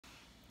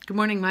Good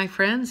morning, my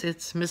friends.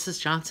 It's Mrs.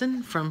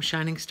 Johnson from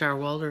Shining Star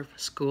Waldorf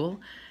School,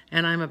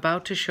 and I'm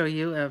about to show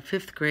you a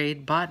 5th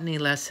grade botany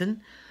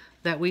lesson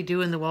that we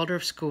do in the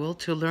Waldorf School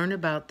to learn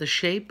about the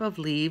shape of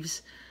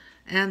leaves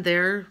and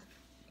their,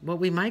 what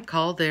we might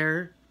call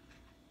their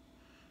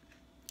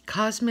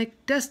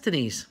cosmic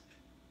destinies.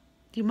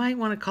 You might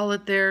want to call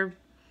it their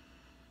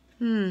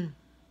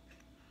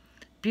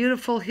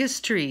beautiful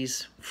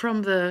histories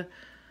from the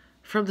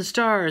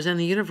stars and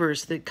the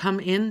universe that come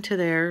into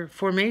their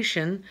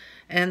formation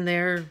and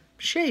their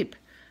shape.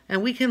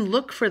 And we can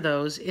look for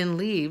those in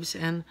leaves,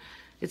 and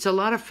it's a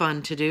lot of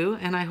fun to do,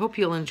 and I hope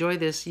you'll enjoy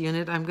this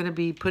unit. I'm going to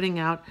be putting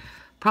out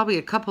probably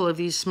a couple of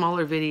these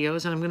smaller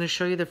videos, and I'm going to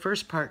show you the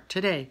first part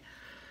today.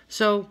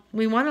 So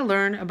we want to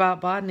learn about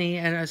botany,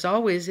 and as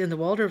always in the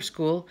Waldorf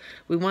School,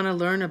 we want to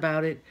learn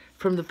about it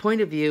from the point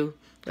of view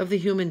of the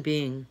human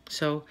being.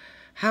 So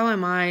how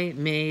am I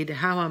made?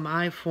 How am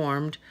I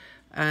formed?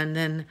 And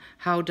then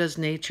how does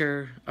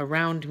nature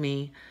around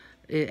me,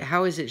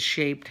 how is it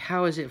shaped,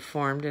 how is it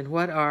formed, and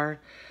what are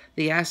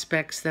the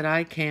aspects that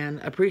I can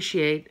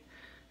appreciate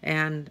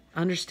and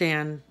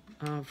understand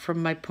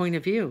from my point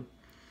of view.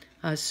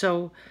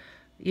 So,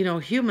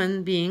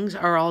 human beings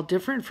are all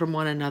different from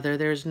one another.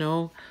 There's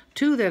no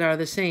two that are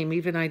the same.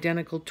 Even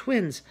identical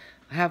twins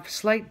have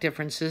slight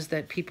differences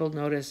that people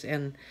notice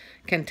and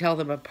can tell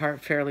them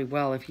apart fairly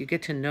well if you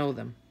get to know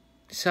them.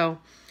 So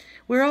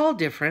we're all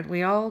different.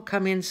 We all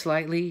come in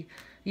slightly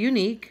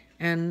unique,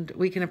 and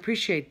we can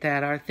appreciate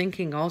that. Our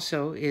thinking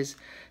also is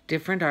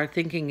different. Our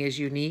thinking is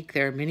unique.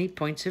 There are many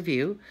points of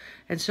view.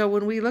 And so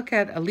when we look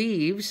at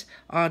leaves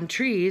on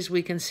trees,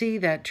 we can see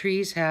that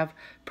trees have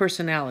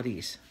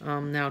personalities.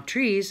 Now,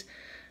 trees,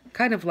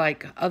 kind of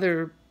like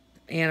other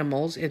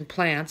animals and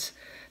plants,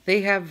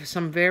 they have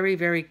some very,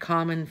 very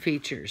common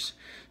features.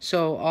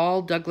 So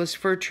all Douglas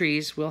fir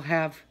trees will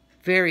have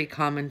very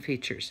common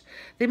features.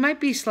 They might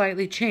be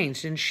slightly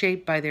changed and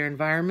shaped by their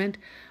environment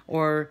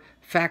or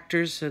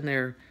factors in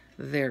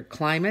their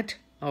climate,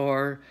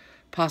 or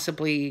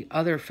possibly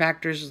other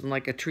factors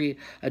like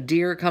a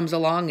deer comes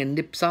along and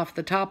nips off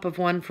the top of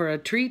one for a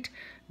treat.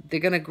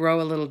 They're going to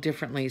grow a little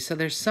differently. So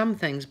there's some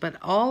things, but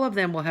all of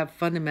them will have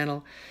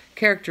fundamental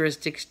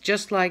characteristics,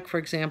 just like, for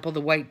example,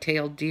 the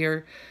white-tailed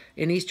deer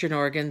in Eastern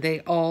Oregon. They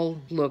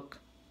all look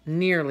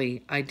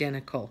nearly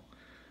identical.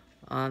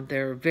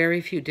 There are very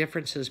few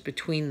differences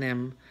between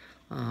them.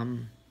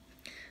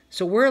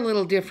 So we're a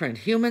little different.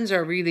 Humans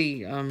are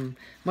really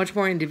much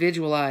more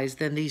individualized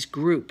than these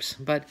groups.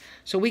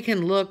 So we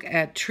can look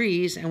at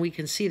trees and we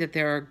can see that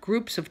there are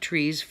groups of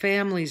trees,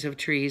 families of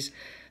trees,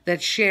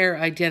 that share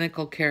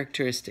identical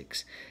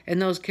characteristics.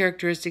 And those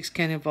characteristics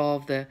can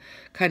involve the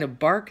kind of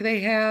bark they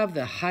have,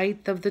 the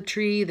height of the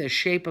tree, the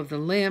shape of the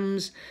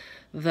limbs,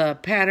 the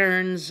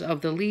patterns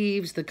of the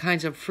leaves, the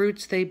kinds of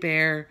fruits they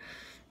bear,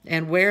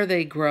 and where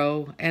they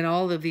grow, and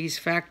all of these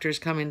factors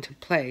come into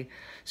play.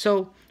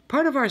 So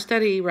part of our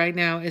study right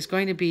now is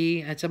going to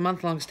be, it's a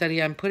month-long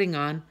study I'm putting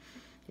on,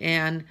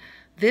 and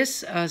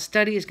this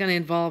study is going to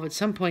involve at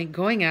some point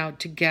going out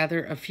to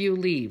gather a few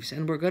leaves,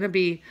 and we're going to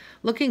be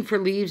looking for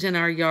leaves in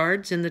our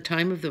yards in the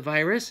time of the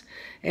virus.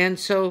 And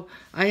so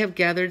I have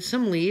gathered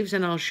some leaves,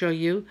 and I'll show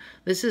you.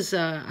 This is,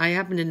 I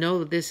happen to know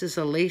that this is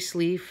a lace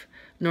leaf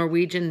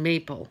Norwegian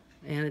maple,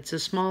 and it's a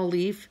small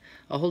leaf.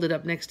 I'll hold it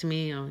up next to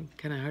me.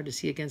 Kind of hard to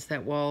see against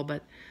that wall,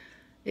 but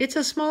it's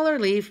a smaller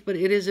leaf, but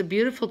it is a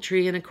beautiful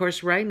tree. And of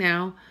course, right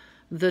now,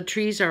 the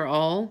trees are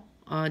all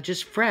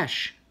just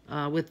fresh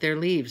with their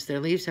leaves. Their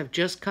leaves have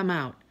just come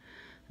out.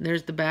 And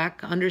there's the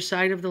back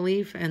underside of the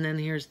leaf, and then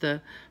here's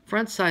the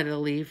front side of the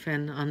leaf.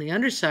 And on the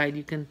underside,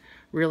 you can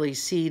really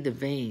see the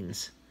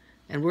veins.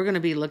 And we're going to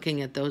be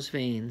looking at those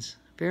veins.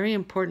 Very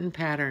important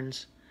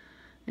patterns.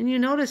 And you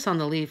notice on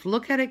the leaf,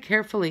 look at it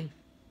carefully.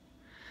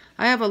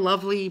 I have a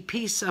lovely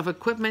piece of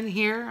equipment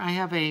here. I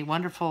have a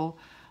wonderful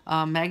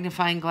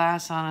magnifying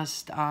glass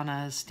on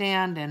a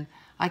stand, and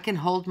I can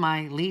hold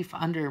my leaf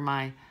under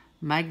my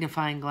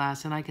magnifying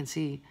glass, and I can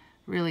see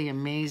really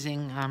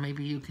amazing,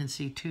 maybe you can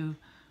see too,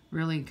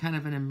 really kind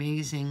of an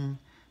amazing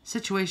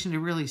situation to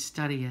really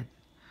study it.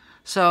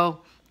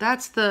 So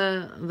that's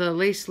the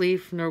lace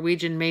leaf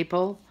Norwegian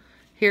maple.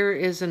 Here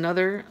is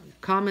another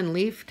common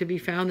leaf to be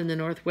found in the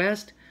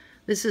Northwest.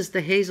 This is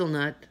the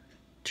hazelnut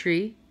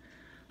tree.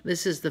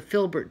 This is the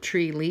filbert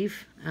tree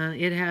leaf.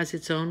 It has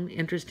its own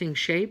interesting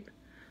shape.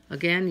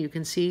 Again, you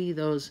can see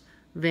those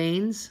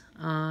veins.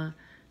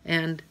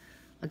 And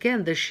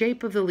again, the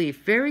shape of the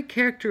leaf, very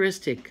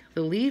characteristic.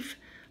 The leaf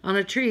on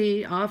a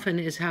tree often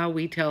is how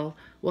we tell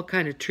what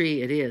kind of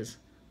tree it is.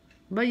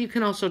 But you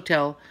can also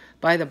tell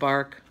by the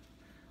bark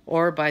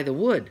or by the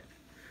wood.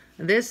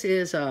 This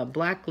is a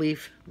black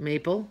leaf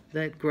maple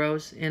that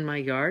grows in my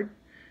yard.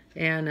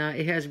 And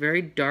it has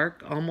very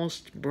dark,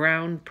 almost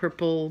brown,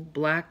 purple,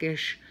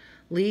 blackish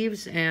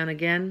leaves. And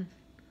again,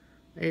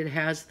 it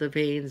has the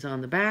veins on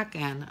the back.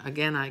 And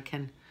again, I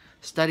can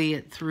study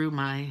it through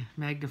my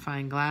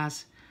magnifying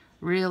glass,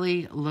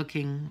 really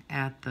looking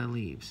at the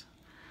leaves.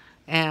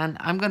 And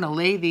I'm going to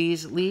lay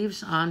these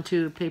leaves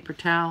onto a paper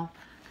towel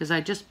because I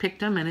just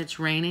picked them and it's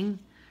raining.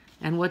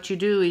 And what you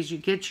do is you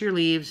get your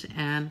leaves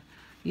and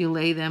you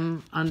lay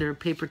them under a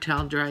paper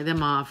towel, dry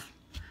them off,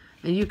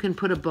 and you can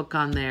put a book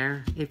on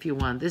there if you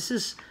want. This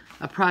is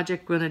a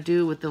project we're going to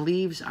do with the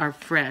leaves are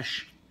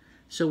fresh.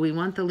 So we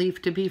want the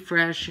leaf to be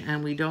fresh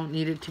and we don't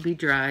need it to be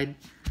dried.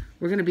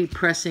 We're going to be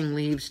pressing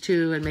leaves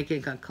too and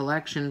making a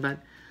collection, but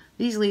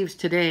these leaves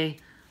today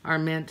are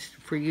meant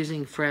for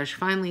using fresh.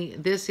 Finally,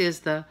 this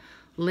is the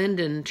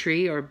linden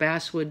tree or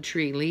basswood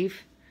tree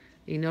leaf.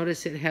 You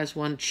notice it has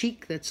one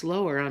cheek that's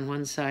lower on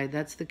one side.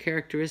 That's the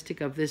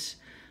characteristic of this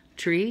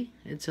tree.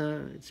 It's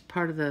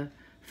part of the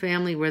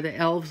family where the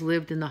elves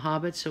lived in the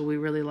Hobbits, so we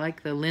really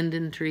like the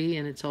linden tree,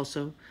 and it's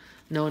also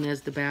known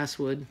as the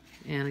basswood.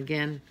 And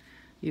again,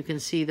 you can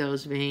see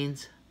those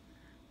veins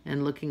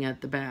and looking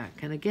at the back.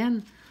 And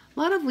again, a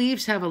lot of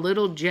leaves have a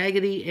little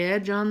jaggedy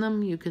edge on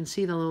them. You can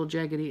see the little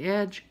jaggedy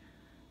edge.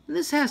 And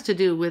this has to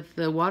do with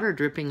the water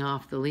dripping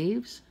off the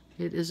leaves.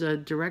 It is a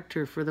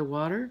director for the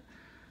water.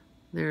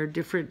 There are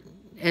different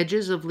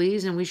edges of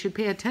leaves, and we should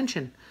pay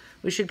attention.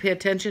 We should pay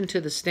attention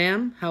to the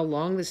stem, how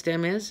long the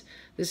stem is.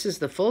 This is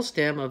the full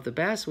stem of the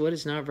basswood.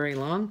 It's not very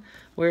long,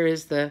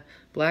 whereas the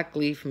black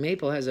leaf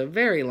maple has a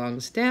very long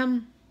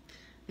stem,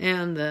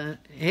 and the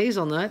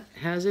hazelnut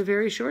has a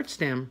very short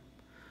stem.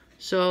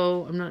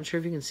 So I'm not sure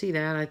if you can see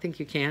that. I think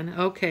you can.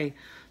 Okay,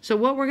 so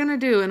what we're going to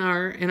do in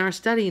our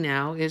study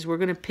now is we're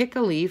going to pick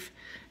a leaf,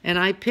 and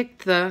I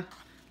picked the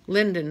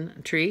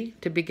linden tree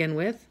to begin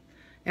with.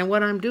 And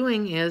what I'm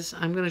doing is,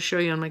 I'm going to show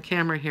you on my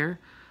camera here,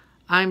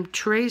 I'm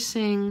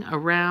tracing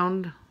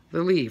around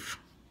the leaf.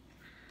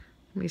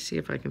 Let me see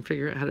if I can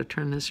figure out how to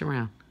turn this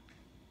around.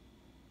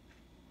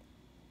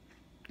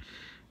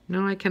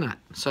 No, I cannot.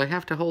 So I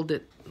have to hold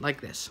it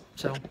like this.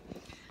 So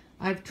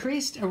I've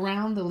traced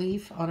around the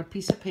leaf on a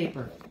piece of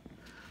paper.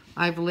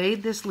 I've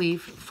laid this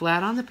leaf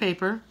flat on the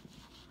paper,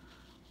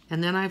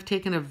 and then I've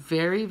taken a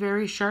very,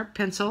 very sharp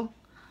pencil.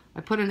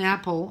 I put an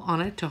apple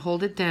on it to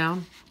hold it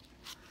down,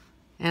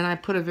 and I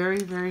put a very,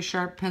 very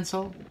sharp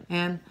pencil,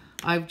 and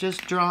I've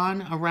just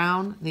drawn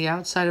around the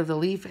outside of the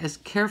leaf as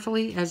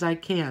carefully as I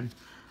can.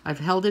 I've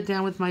held it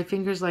down with my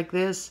fingers like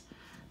this,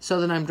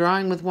 so that I'm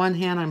drawing with one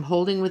hand, I'm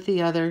holding with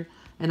the other,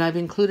 and I've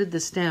included the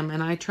stem,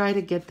 and I try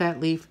to get that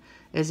leaf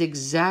as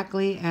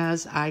exactly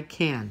as I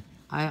can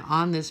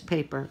on this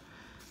paper.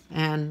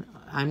 And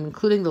I'm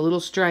including the little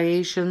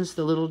striations,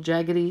 the little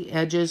jaggedy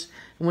edges.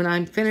 When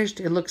I'm finished,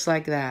 it looks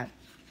like that.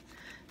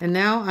 And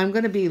now I'm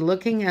going to be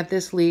looking at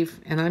this leaf,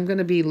 and I'm going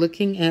to be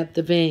looking at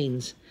the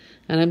veins.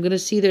 And I'm going to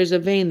see there's a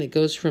vein that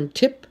goes from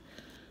tip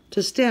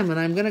to stem, and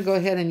I'm going to go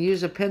ahead and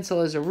use a pencil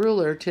as a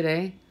ruler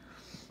today.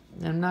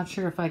 I'm not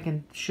sure if I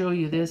can show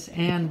you this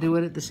and do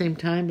it at the same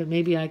time, but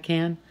maybe I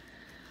can.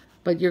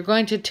 But you're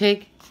going to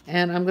take,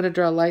 and I'm going to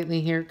draw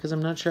lightly here because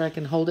I'm not sure I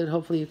can hold it.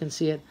 Hopefully you can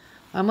see it.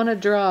 I'm going to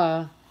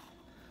draw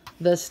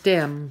the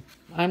stem.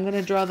 I'm going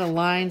to draw the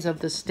lines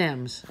of the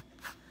stems,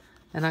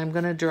 and I'm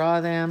going to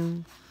draw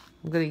them.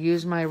 I'm going to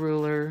use my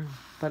ruler,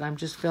 but I'm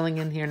just filling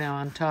in here now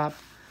on top.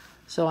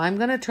 So I'm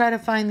going to try to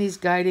find these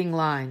guiding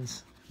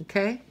lines,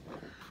 okay?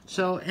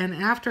 So, and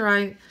after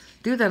I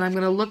do that, I'm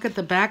going to look at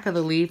the back of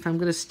the leaf. I'm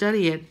going to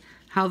study it,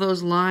 how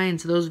those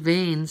lines, those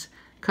veins,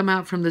 come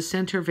out from the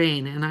center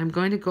vein. And I'm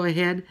going to go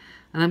ahead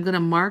and I'm going to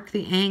mark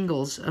the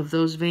angles of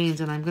those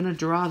veins, and I'm going to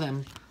draw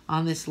them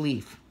on this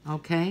leaf,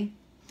 okay?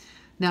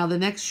 Now, the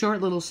next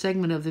short little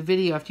segment of the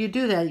video, after you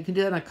do that, you can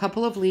do that on a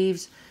couple of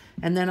leaves,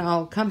 and then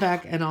I'll come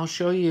back and I'll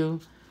show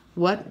you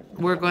what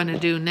we're going to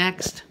do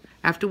next.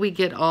 After we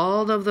get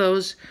all of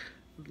those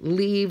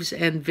leaves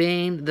and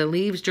the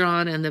leaves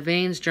drawn and the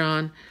veins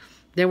drawn,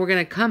 then we're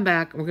going to come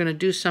back and we're going to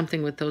do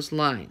something with those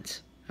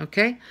lines.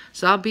 Okay?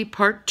 So that'll be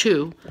part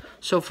 2.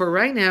 So for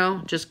right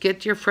now, just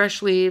get your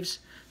fresh leaves,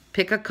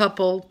 pick a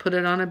couple, put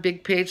it on a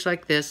big page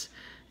like this,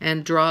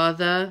 and draw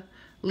the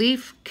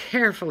leaf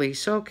carefully,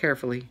 so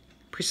carefully,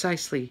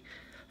 precisely.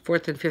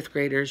 4th and 5th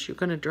graders, you're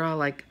going to draw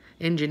like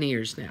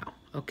engineers now,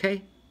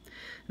 okay?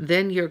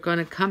 Then you're going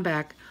to come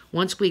back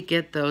once we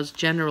get those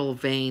general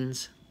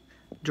veins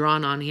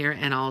drawn on here,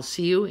 and I'll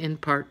see you in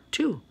part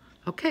 2.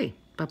 Okay,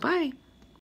 bye-bye.